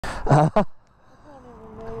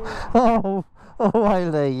Oh,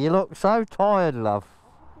 Hayley, you look so tired, love.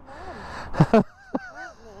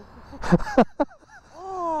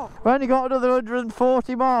 We've only got another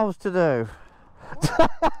 140 miles to do.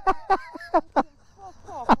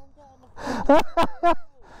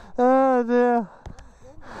 Oh dear.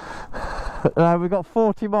 No, we've got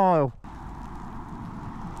 40 mile.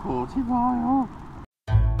 40 mile.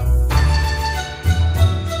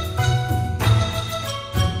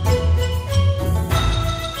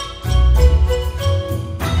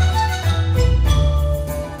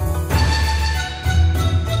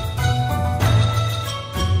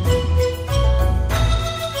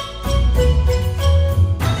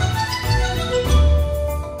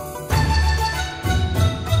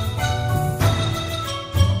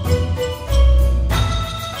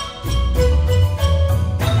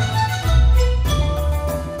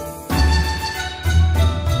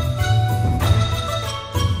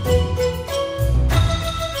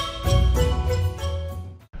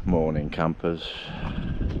 Morning, campers.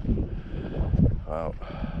 Well,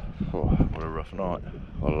 what a rough night.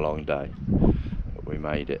 What a long day, but we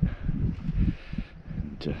made it.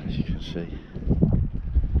 And as you can see,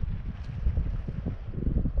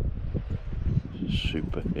 it's a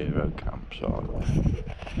superhero campsite.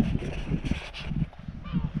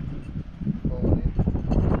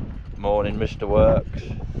 Morning, Mr. Works.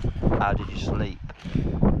 How did you sleep?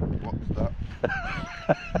 What's that?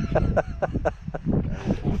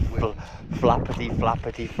 Flappity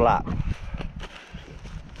flappity flap.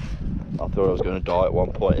 I thought I was going to die at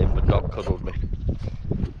one point, but Doc cuddled me.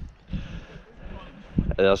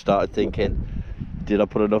 And I started thinking, did I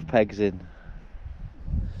put enough pegs in?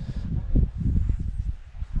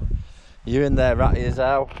 You in there, ratty as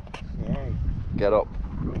hell? Yeah. Get up.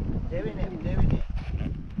 Doing it.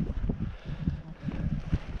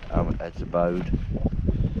 Head's abode.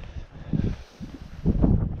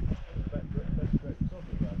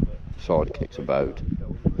 Sidekicks abode.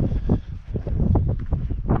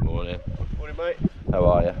 Morning, Morning. mate. How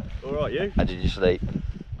are you? Alright, you? How did you sleep?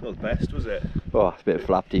 Not the best, was it? Oh, it's a bit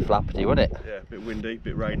flappity flappity, wasn't it? Yeah, a bit windy, a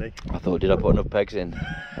bit rainy. I thought, did I put enough pegs in?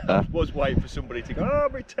 I was waiting for somebody to go, oh,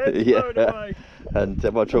 my tent's Yeah. blown away. And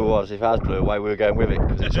my trouble was, if ours blew away, we were going with it,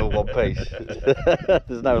 because it's all one piece.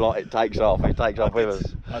 There's no like, it takes off with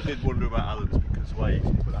us. I did wonder about Alan's because the way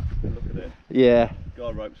he's put that, look at it. Yeah.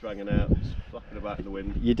 Guard ropes hanging out, it's flapping about in the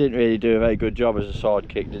wind. You didn't really do a very good job as a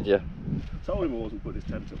sidekick, did you? Told him I wasn't putting his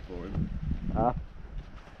tent up for him. Huh?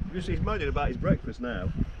 He's moaning about his breakfast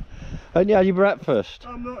now. And you had your breakfast?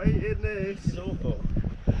 I'm not eating this. It's awful.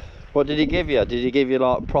 What did he give you? Did he give you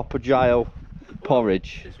like proper jail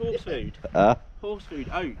porridge? It's horse food. Horse food,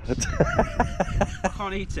 oats. I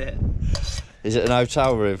can't eat it. Is it an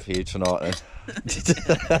hotel room for you tonight then?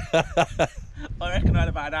 I reckon I had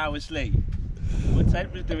about an hour's sleep. My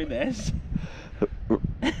tent was doing this.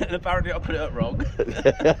 And apparently I put it up wrong.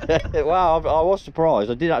 Wow, I was surprised.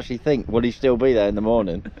 I did actually think, will he still be there in the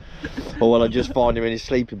morning? Or will I just find him in his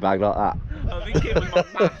sleeping bag like that? I think it was my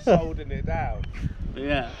mass holding it down. But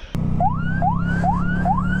yeah.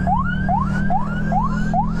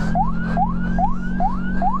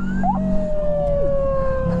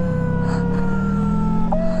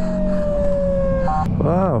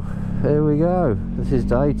 Wow, here we go. This is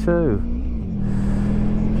day 2.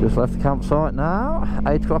 Just left the campsite now,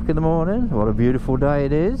 8 o'clock in the morning. What a beautiful day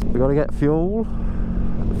it is. We've got to get fuel.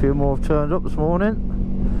 A few more have turned up this morning.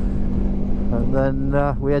 And then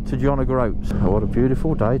we head to John O'Groats. What a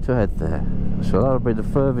beautiful day to head there. So that'll be the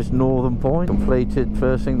furthest northern point. Completed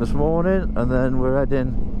first thing this morning, and then we're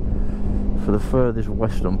heading for the furthest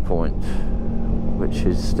western point, which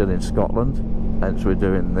is still in Scotland. Hence we're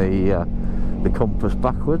doing the compass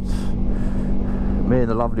backwards. Me and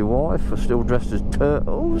the lovely wife are still dressed as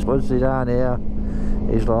turtles. Budsy down here,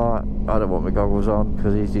 he's like, I don't want my goggles on,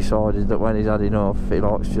 because he's decided that when he's had enough, he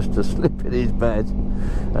likes just to slip in his bed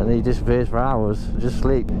and he disappears for hours, just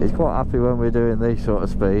sleep. He's quite happy when we're doing these sort of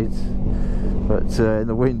speeds, but in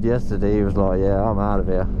the wind yesterday he was like, yeah, I'm out of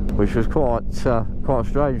here, which was quite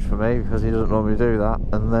strange for me, because he doesn't normally do that.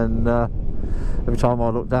 And then every time I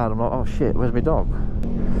look down, I'm like, oh shit, where's my dog?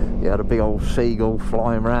 He had a big old seagull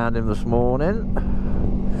flying around him this morning,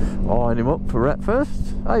 eyeing him up for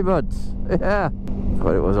breakfast. Hey buds, yeah.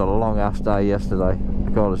 But it was a long ass day yesterday. I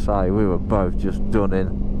gotta say, we were both just done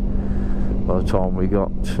in by the time we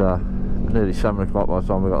got nearly 7 o'clock by the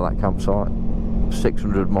time we got that campsite.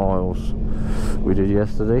 600 miles we did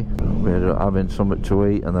yesterday. We ended up having something to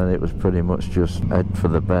eat, and then it was pretty much just head for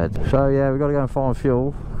the bed. So yeah, we got to go and find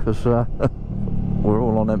fuel, because we're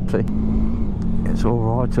all on empty. It's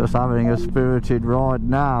alright just having a spirited ride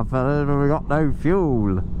now, fellas, but we got no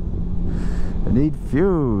fuel. I need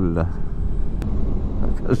fuel. I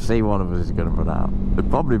can see one of us is going to run out. It'd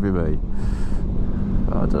probably be me.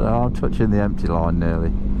 I don't know, I'm touching the empty line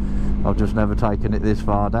nearly. I've just never taken it this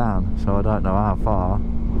far down, so I don't know how far.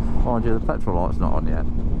 Mind you, the petrol light's not on yet,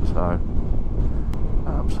 so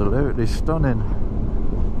absolutely stunning.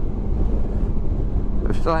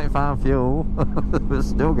 We still ain't found fuel. We're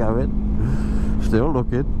still going, still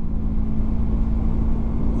looking.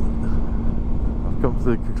 I've come to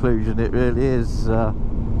the conclusion it really is,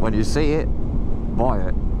 when you see it, buy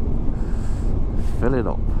it, fill it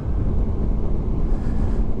up.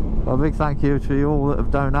 Well, a big thank you to you all that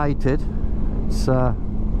have donated. It's, the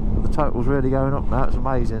total's really going up now, it's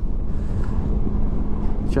amazing.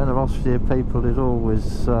 The generosity of people is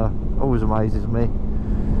always amazes me,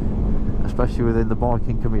 especially within the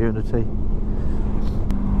biking community.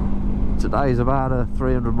 Today's about a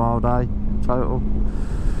 300-mile day total,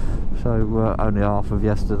 so only half of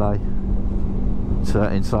yesterday. So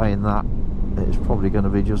in saying that, it's probably going to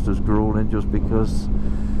be just as grueling, just because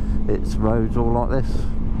it's roads all like this.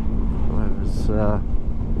 Whereas,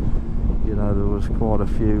 you know, there was quite a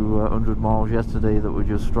few 100 miles yesterday that were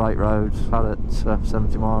just straight roads, had at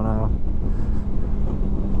 70 mile an hour.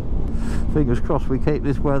 Fingers crossed we keep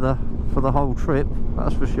this weather for the whole trip,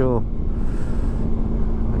 that's for sure.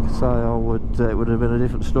 Like I say, it would have been a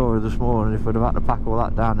different story this morning if we'd have had to pack all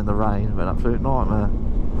that down in the rain. It'd been an absolute nightmare.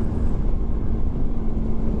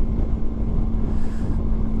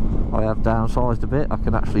 I have downsized a bit. I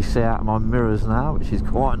can actually see out of my mirrors now, which is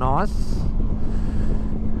quite nice.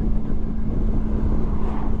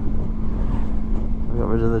 I got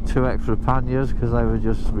rid of the 2 extra panniers because they were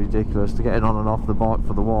just ridiculous. To getting on and off the bike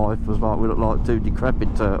for the wife was like, we look like 2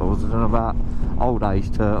 decrepit turtles. I don't know about old age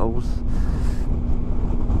turtles.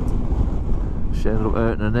 She ended up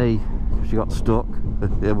hurting her knee. She got stuck.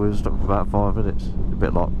 Yeah, we were stuck for about 5 minutes. A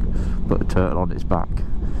bit like put a turtle on its back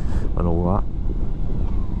and all that.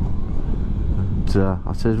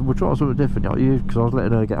 I said, we'll try something different, because I was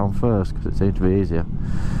letting her get on first because it seemed to be easier.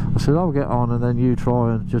 I said, I'll get on and then you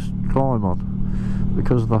try and just climb on.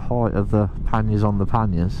 Because of the height of the panniers on the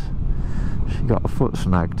panniers, she got her foot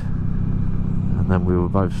snagged and then we were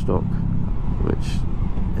both stuck, which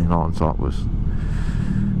in hindsight was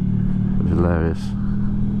hilarious.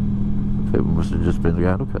 People must have just been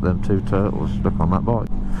going, look at them 2 turtles stuck on that bike.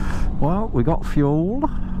 Well, we got fuel.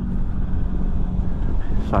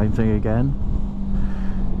 Same thing again.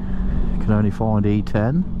 Can only find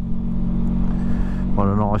E10 on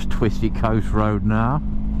a nice twisty coast road now,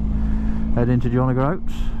 heading to John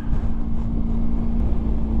O'Groats.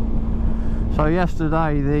 So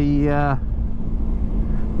yesterday the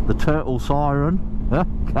turtle siren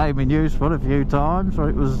came in useful a few times, so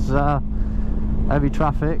it was heavy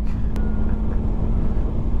traffic.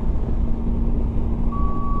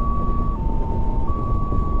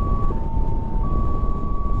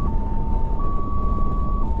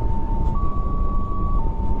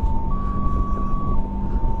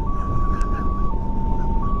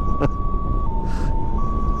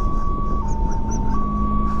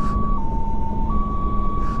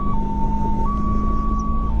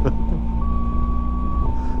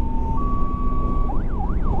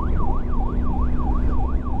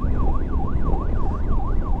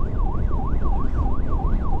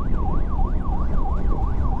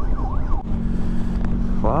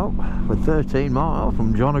 Well, we're 13 miles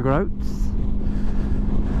from John O'Groats.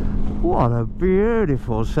 What a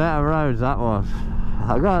beautiful set of roads that was.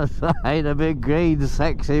 I gotta say, the big green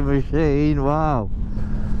sexy machine, wow.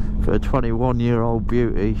 For a 21-year-old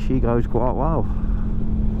beauty, she goes quite well.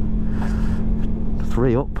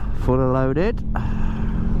 3 up, fully loaded.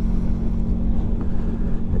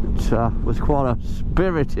 It was quite a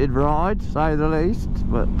spirited ride, to say the least,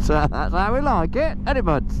 but that's how we like it. Any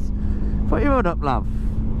buds? Put your hood up, love.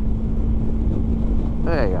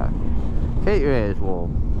 There you go. Keep your ears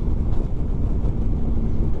warm.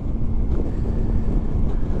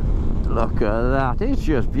 Look at that, it's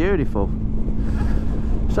just beautiful.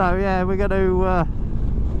 So yeah, we're going to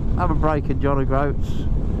have a break in John O'Groats,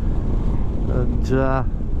 and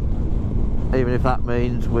even if that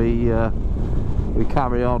means we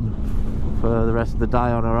carry on for the rest of the day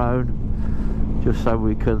on our own, just so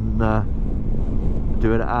we can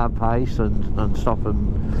do it at our pace and stop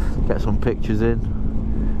and get some pictures in.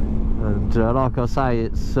 And like I say,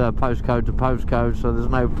 it's postcode to postcode, so there's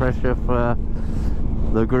no pressure for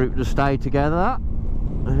the group to stay together.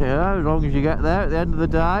 You know, as long as you get there at the end of the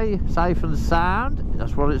day, safe and sound,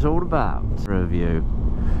 that's what it's all about. Review,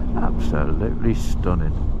 absolutely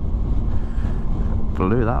stunning.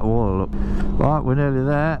 Blew that wall up. Right, we're nearly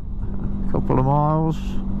there. A couple of miles.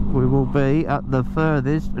 we will be at the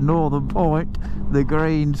furthest northern point. The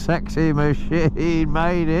green sexy machine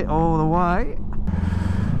made it all the way.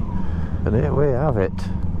 And here we have it.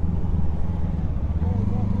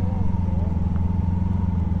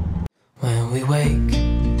 When we wake,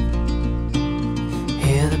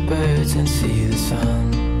 hear the birds and see the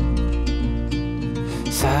sun.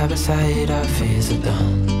 Side by side our fears are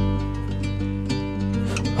done.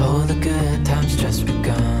 Oh, the good times just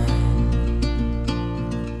begun.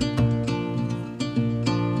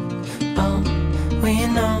 We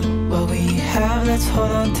know what we have, let's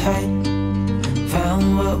hold on tight.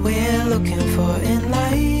 Found what we're looking for in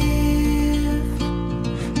life.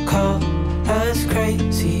 Call us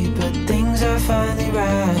crazy, but things are finally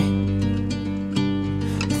right.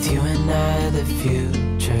 With you and I, the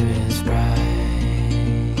future is bright.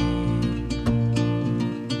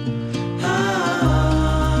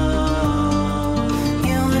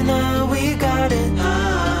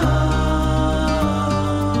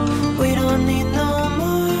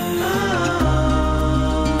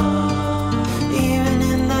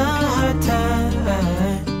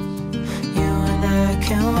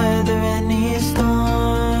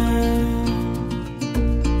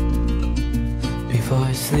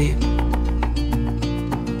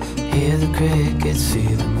 See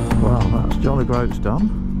the moon. Well, that's Jolly Groats done.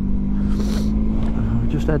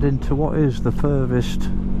 We're just heading to what is the furthest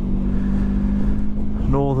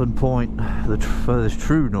northern point, the furthest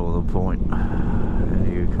true northern point in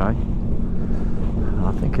the UK. And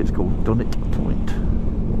I think it's called Dunnet Point.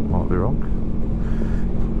 Might be wrong.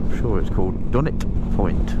 I'm sure it's called Dunnet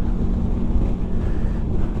Point.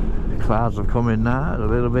 The clouds have come in now, it's a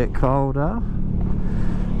little bit colder.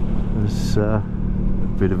 There's a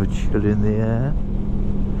bit of a chill in the air.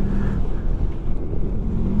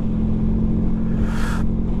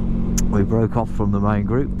 We broke off from the main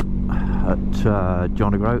group at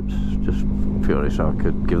Johnny Groats, just purely so I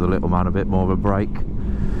could give the little man a bit more of a break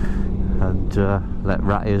and let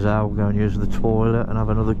Ratty as hell go and use the toilet and have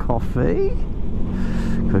another coffee,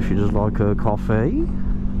 because she does like her coffee.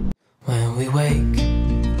 When we wake,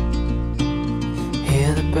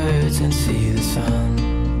 hear the birds and see the sun.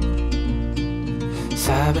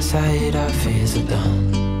 Side by side our fears are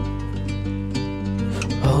done.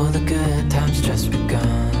 Oh, the good times just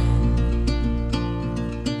begun.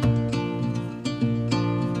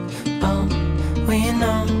 We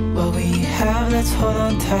know what we have, let's hold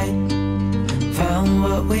on tight. Found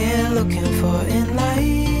what we're looking for in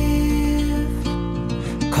life.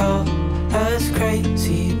 Call us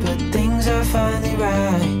crazy, but things are finally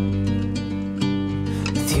right.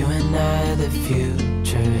 With you and I, the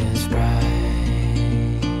future is bright.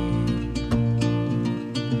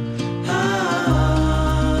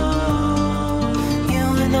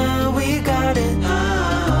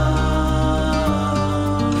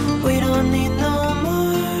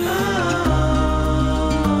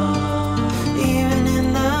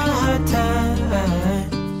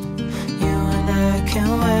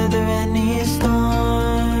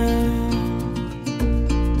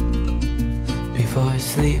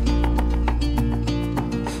 Sleep,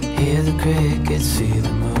 hear the crickets, see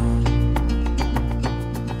the moon.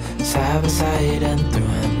 Side by side and through.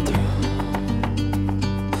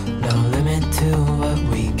 No limit to what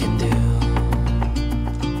we can do.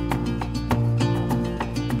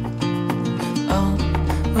 Oh,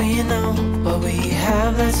 we know what we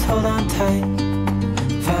have, let's hold on tight.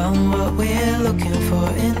 Found what we're looking for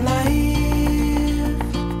in life.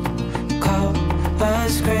 Call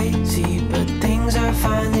us crazy, but things are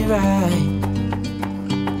finally right.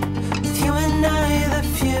 With you and I, the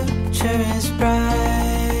future is bright.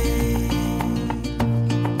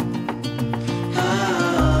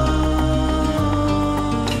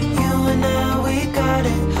 You and I, we got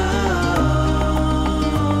it.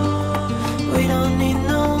 We don't need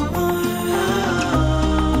no more.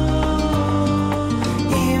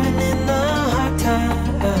 Even in the hard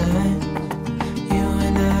times, you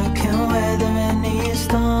and I can weather any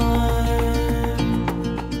storm.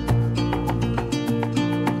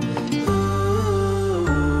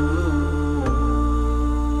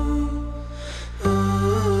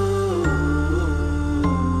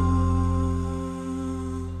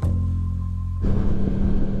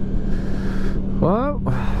 Well,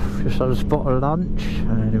 just had a spot of lunch,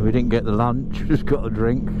 and we didn't get the lunch, just got a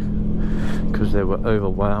drink because they were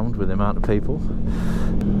overwhelmed with the amount of people.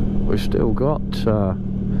 We've still got, it's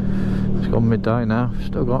gone midday now,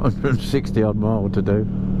 still got 160 odd mile to do.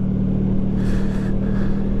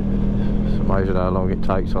 It's amazing how long it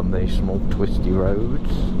takes on these small twisty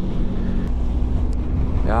roads.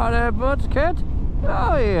 You all there, buds, kid?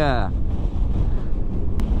 Oh yeah.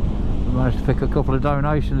 managed to pick a couple of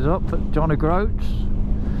donations up at John O'Groats.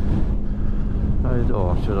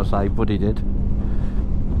 Or should I say, Buddy did.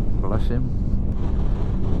 Bless him.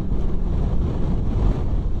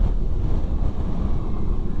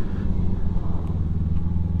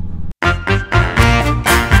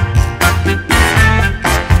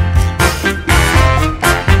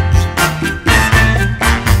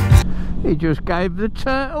 He just gave the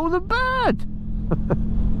turtle the bird.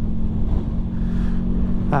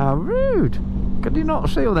 How rude. Could you not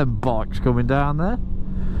see all them bikes coming down there?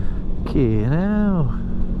 Fucking hell.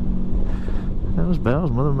 Those bells,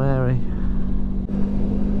 Mother Mary.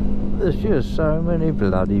 There's just so many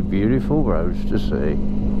bloody beautiful roads to see.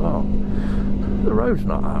 Well, the road's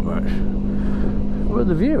not that much, but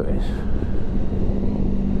the view is.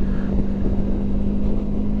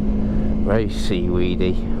 Very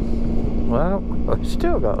seaweedy. Well, I've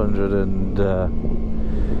still got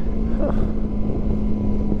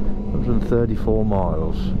 134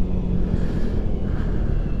 miles.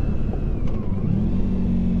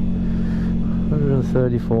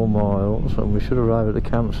 134 miles, and we should arrive at the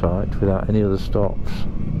campsite without any other stops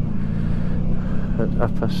at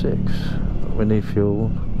 6:30. But we need fuel.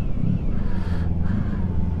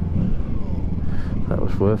 That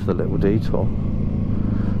was worth the little detour.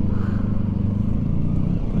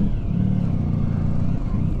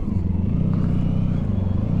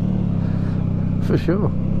 For sure.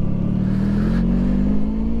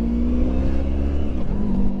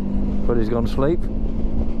 But he's gone to sleep.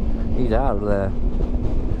 He's out of there.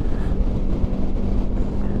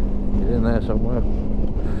 He's in there somewhere.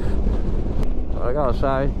 I gotta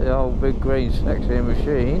say, the old big green sexy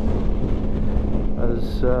machine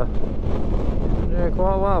has been doing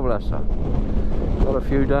quite well, bless her. Got a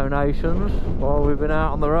few donations while we've been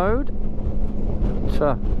out on the road.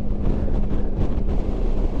 But,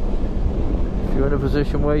 if you're in a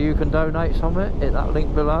position where you can donate something, hit that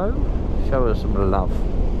link below. Show us some love.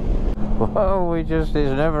 Well, it's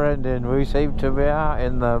never ending. We seem to be out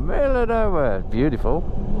in the middle of nowhere. It's beautiful.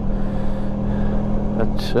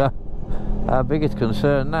 But our biggest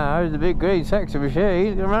concern now is the big green sexy machine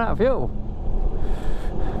is going to run out of fuel.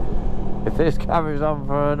 If this carries on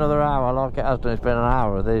for another hour like it has done, it's been an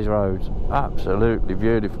hour of these roads. Absolutely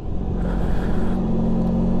beautiful.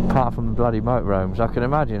 Apart from the bloody motorhomes, I can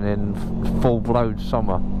imagine in full-blown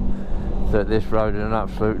summer that this road is an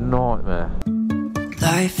absolute nightmare.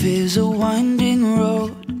 Life is a winding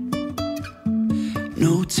road,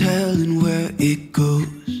 no telling where it goes.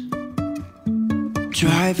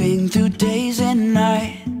 Driving through days and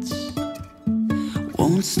nights,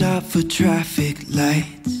 won't stop for traffic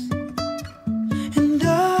lights. And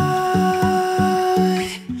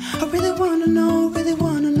I really wanna know,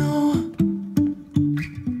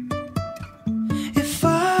 if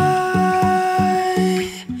I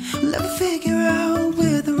will ever figure out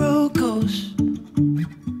where the road goes.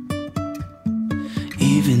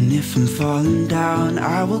 Even if I'm falling down,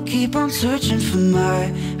 I will keep on searching for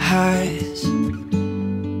my highs.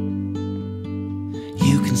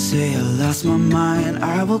 You can say I lost my mind,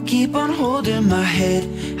 I will keep on holding my head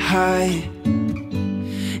high.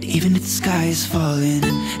 Even if the sky is falling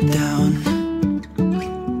down.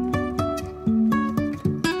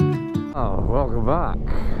 Oh, welcome back.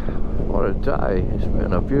 What a day. It's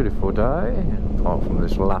been a beautiful day. Apart from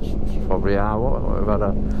this last probably hour, we've had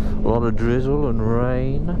a lot of drizzle and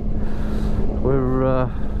rain. We're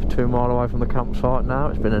 2 miles away from the campsite now.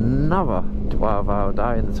 It's been another 12-hour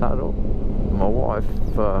day in the saddle. My wife,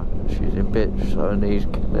 she's in bits, her knee's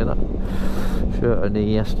killing her. She hurt her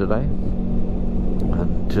knee yesterday,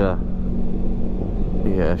 and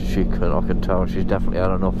yeah, I can tell she's definitely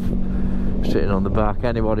had enough sitting on the back.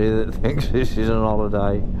 Anybody that thinks this is an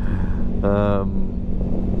holiday,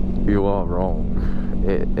 you are wrong.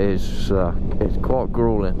 It's quite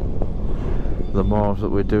grueling, the miles that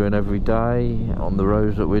we're doing every day on the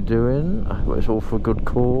roads that we're doing, but it's all for a good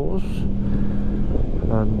cause.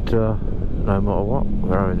 And no matter what,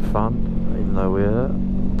 we're having fun, even though we're hurt.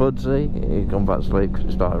 Budsy, he's gone back to sleep because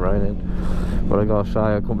it started raining, but I gotta say,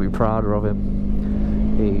 I couldn't be prouder of him.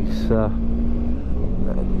 He's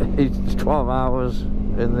 12 hours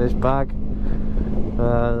in this bag, you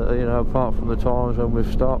know, apart from the times when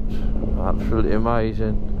we've stopped. Absolutely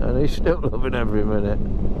amazing, and he's still loving every minute.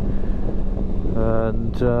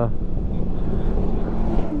 And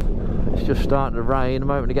it's just starting to rain. I'm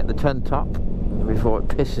hoping to get the tent up before it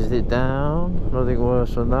pisses it down. Nothing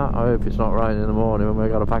worse than that. I hope it's not raining in the morning when we've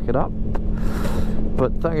got to pack it up.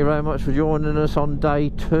 But thank you very much for joining us on day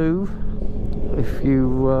 2. If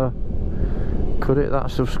you could hit that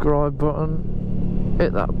subscribe button,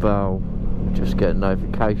 hit that bell, just get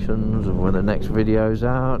notifications of when the next video's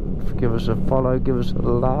out, and give us a follow, give us a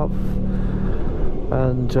love,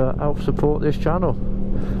 and help support this channel.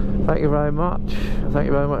 Thank you very much. Thank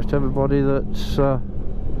you very much to everybody that's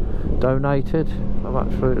donated. I'm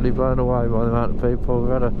absolutely blown away by the amount of people.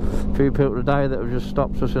 We've had a few people today that have just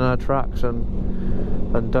stopped us in our tracks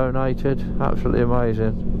and donated. Absolutely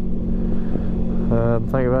amazing.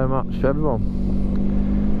 Thank you very much to everyone.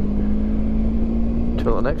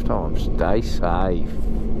 Till the next time, stay safe.